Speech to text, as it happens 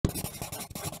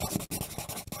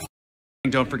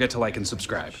Don't forget to like and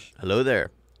subscribe. Hello there.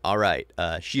 All right,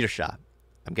 Shershaah.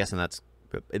 I'm guessing that's.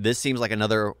 This seems like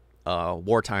another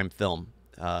wartime film.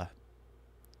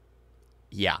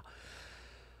 Yeah.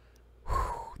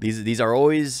 These are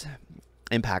always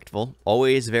impactful,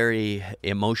 always very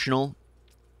emotional.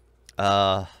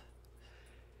 Yeah,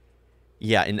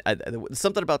 and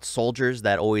something about soldiers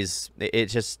that always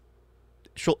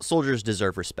soldiers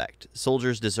deserve respect.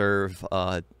 Soldiers deserve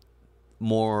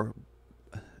more.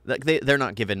 Like they're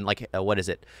not given like what is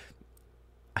it?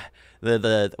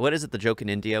 What is it? The joke in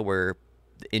India where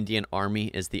the Indian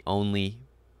army is the only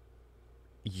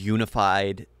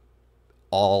unified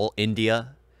all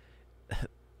India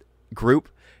group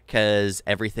because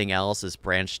everything else is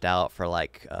branched out for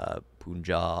like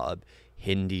Punjab,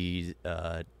 Hindi,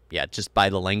 yeah, just by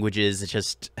the languages. It's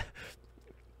just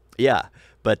yeah,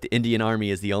 but the Indian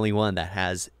army is the only one that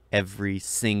has every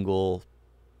single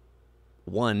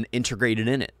one integrated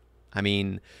in it. I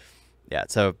mean, yeah,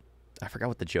 so I forgot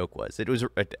what the joke was. It was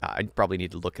I probably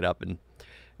need to look it up, and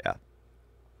yeah,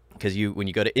 because when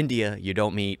you go to India, you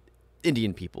don't meet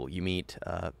Indian people. You meet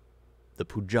the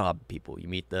Punjab people. You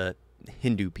meet the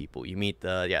Hindu people. You meet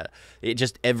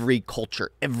just every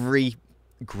culture, every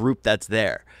group that's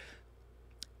there.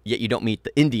 Yet you don't meet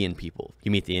the Indian people.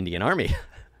 You meet the Indian army.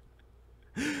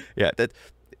 Yeah,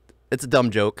 it's a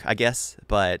dumb joke, I guess,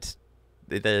 but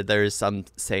there's some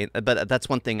saying. But that's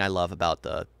one thing I love about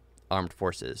the armed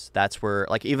forces. That's where,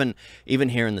 like, even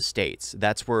here in the States,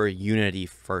 that's where unity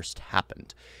first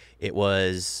happened. It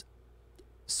was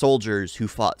soldiers who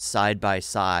fought side by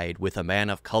side with a man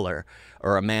of color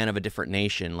or a man of a different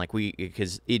nation,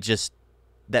 because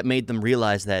that made them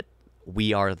realize that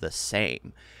we are the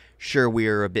same. Sure,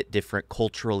 we're a bit different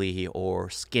culturally or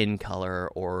skin color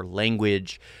or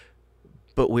language,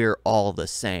 but we're all the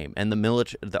same. And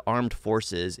the armed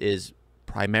forces is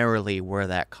primarily where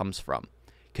that comes from,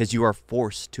 because you are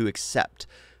forced to accept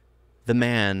the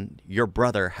man, your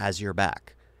brother has your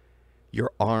back.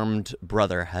 Your armed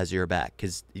brother has your back,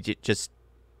 because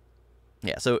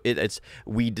yeah. So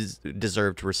we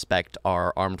deserve to respect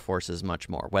our armed forces much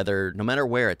more, no matter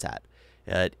where it's at,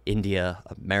 India,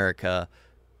 America,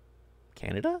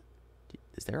 Canada.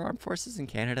 Is there armed forces in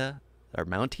Canada? Are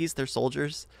Mounties their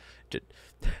soldiers?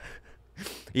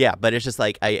 Yeah, but it's just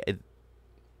like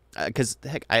because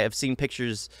heck, I have seen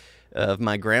pictures of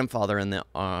my grandfather in the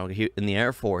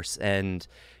Air Force, and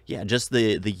yeah, just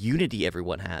the unity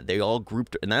everyone had. They all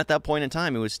grouped, and at that point in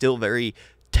time, it was still very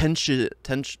tense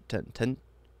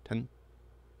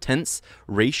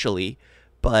racially,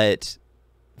 but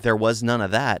there was none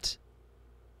of that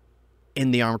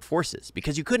in the armed forces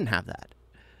because you couldn't have that.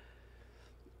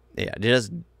 Yeah, it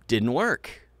just didn't work.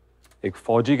 एक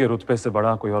फौजी के रुतबे से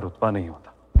बड़ा कोई और रुतबा नहीं होता.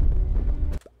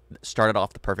 Started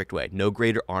off the perfect way. No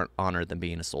greater honor than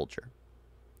being a soldier.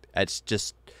 It's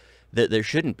just there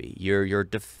shouldn't be. You're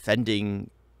defending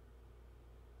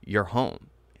your home,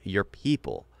 your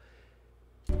people.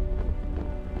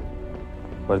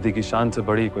 वर्दी की शान से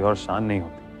बड़ी कोई और शान नहीं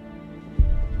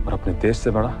होती, और अपने देश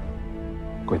से बड़ा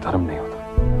कोई धर्म नहीं होता.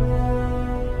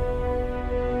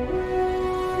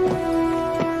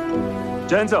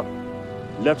 Jain sir,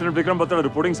 lieutenant Vikram Batra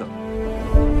reporting sir.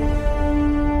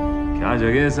 क्या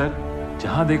जगह है सर?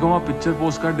 जहां देखो वहां पिक्चर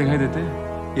पोस्ट कार्ड दिखाई देते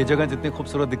हैं. ये जगह जितनी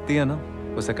खूबसूरत दिखती है ना,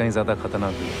 उससे कहीं ज्यादा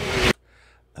खतरनाक भी है.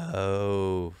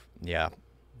 Oh, yeah.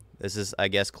 This is, I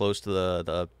guess, close to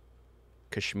the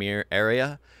Kashmir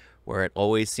area, where it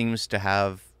always seems to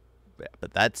have.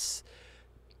 But that's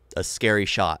a scary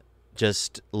shot.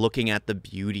 Just looking at the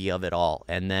beauty of it all,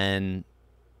 and then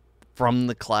from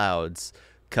the clouds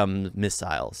come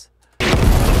missiles.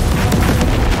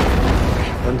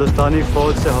 हिंदुस्तानी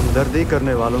फौज से हमदर्दी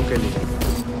करने वालों के लिए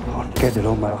उनके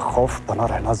दिलों में खौफ बना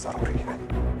रहना जरूरी है.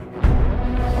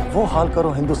 वो हाल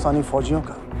करो हिंदुस्तानी फौजियों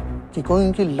का कि कोई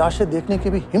उनकी लाशें देखने की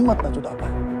भी हिम्मत न जुटा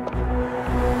पाए.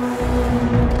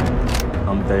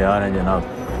 हम तैयार हैं जनाब.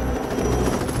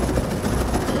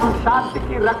 हम शांति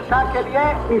की रक्षा के लिए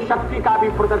अपनी शक्ति का भी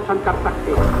प्रदर्शन कर सकते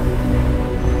हैं.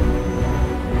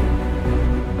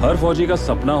 हर फौजी का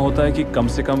सपना होता है कि कम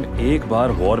से कम एक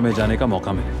बार वॉर में जाने का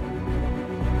मौका मिले.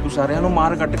 तू सारे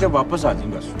मार कट के वापस आ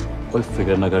जाएगा. कोई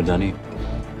फिक्र न कर जानी,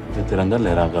 मैं तिरंगा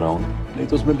लहरा कर आऊं, नहीं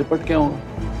तो उसमें लिपट के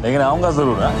आऊंगा, लेकिन आऊंगा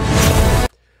जरूर.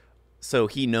 So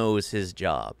he knows his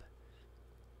job.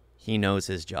 He knows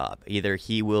his job. Either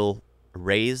he will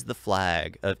raise the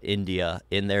flag of India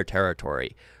in their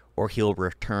territory, or he'll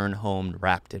return home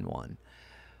wrapped in one.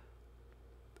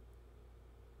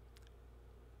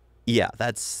 Yeah,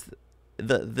 that's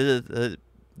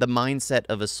the mindset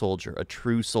of a soldier, a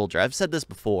true soldier. I've said this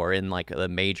before in like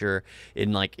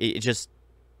it just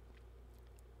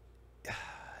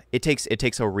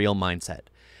takes a real mindset,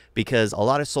 because a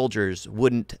lot of soldiers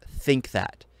wouldn't think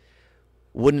that,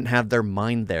 wouldn't have their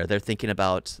mind there. They're thinking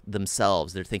about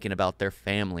themselves. They're thinking about their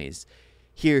families.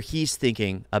 Here he's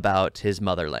thinking about his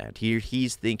motherland. Here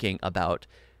he's thinking about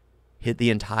the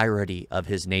entirety of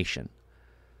his nation.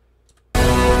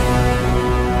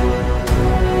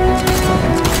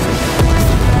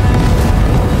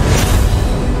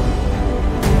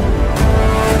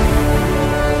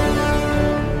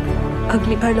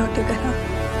 अगली बार लौटेगा ना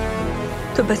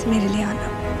तो बस मेरे लिए आना.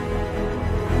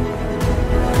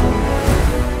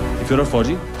 If you're a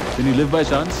Fauji, then you live by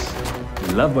chance,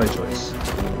 love by choice,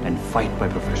 and fight by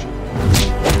profession.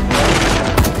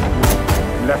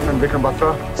 Lieutenant Vikram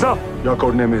Batra. Sir. Your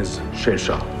code name is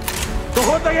Shershaah. तो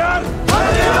हो तैयार?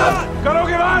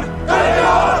 करोगे वार?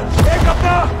 एक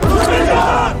अपना,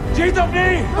 जीत अपनी,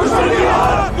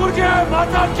 दुर्गे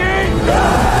माता की.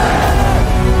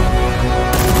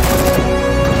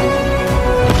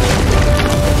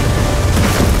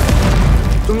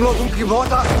 तुम लोगों की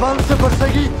मौत आसमान से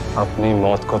बरसेगी. अपनी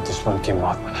मौत को दुश्मन की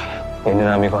मौत बना. ये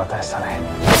नीलामी को आता हिस्सा नहीं.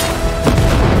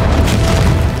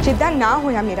 जिद्दा ना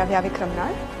होया मेरा ब्याह विक्रम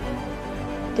नाल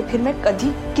ते फिर मैं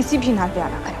कभी किसी भी नाल ब्याह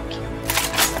ना करूंगी.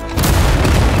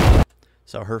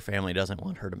 So her family doesn't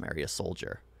want her to marry a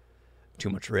soldier. Too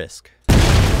much risk.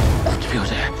 कुछ भी हो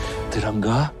जाए,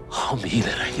 तिरंगा हम ही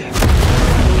लहराएंगे.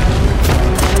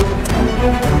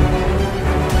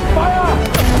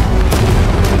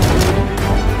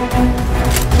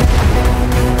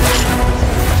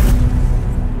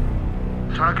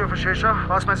 Target for Shershaah.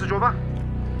 Last message over.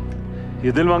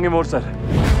 ये दिल मांगे मोर सर.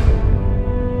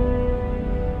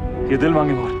 ये दिल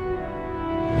मांगे मोर.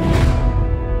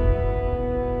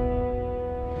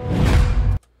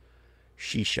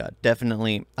 Shershaah,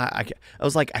 definitely. I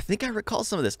was like, I think I recall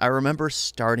some of this. I remember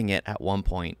starting it at one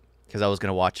point because I was going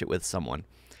to watch it with someone,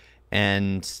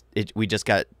 and we just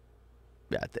got,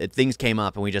 things came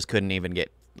up and we just couldn't even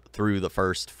get through the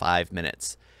first 5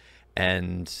 minutes,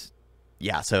 and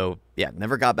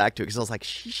never got back to it because I was like,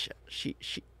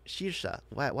 Shershaah.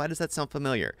 Why does that sound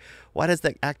familiar? Why does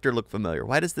that actor look familiar?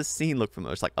 Why does this scene look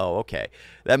familiar? It's like, oh, okay,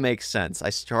 that makes sense. I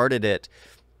started it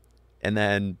and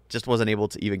then just wasn't able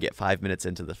to even get 5 minutes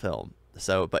into the film.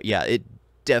 So, but yeah, I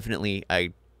definitely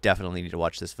need to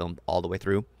watch this film all the way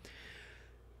through.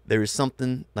 There is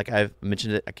something, like I've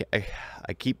mentioned it, I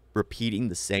keep repeating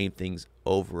the same things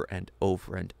over and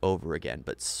over and over again,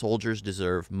 but soldiers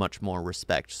deserve much more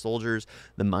respect. Soldiers,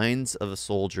 the minds of a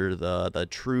soldier, the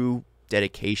true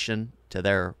dedication to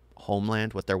their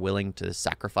homeland, what they're willing to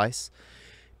sacrifice.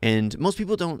 And most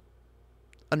people don't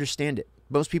understand it.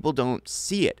 Most people don't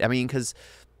see it. I mean, because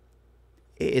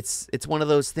it's one of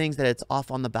those things that it's off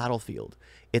on the battlefield.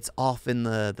 It's off in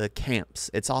the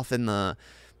camps. It's off in the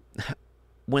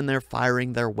when they're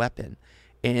firing their weapon.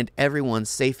 And everyone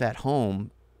safe at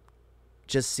home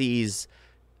just sees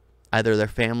either their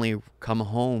family come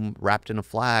home wrapped in a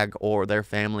flag or their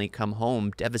family come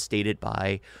home devastated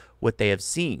by what they have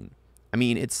seen. I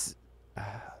mean, it's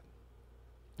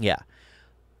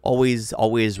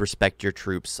Always respect your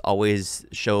troops. Always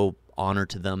show honor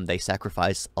to them. They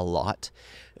sacrifice a lot,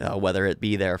 whether it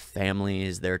be their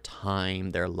families, their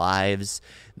time, their lives.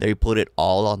 They put it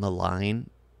all on the line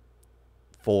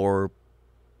for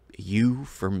you,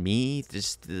 for me.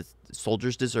 Just the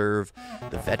soldiers deserve,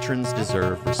 the veterans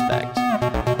deserve respect.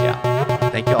 Yeah.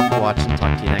 Thank you all for watching.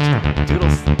 Talk to you next time.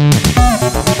 Toodles.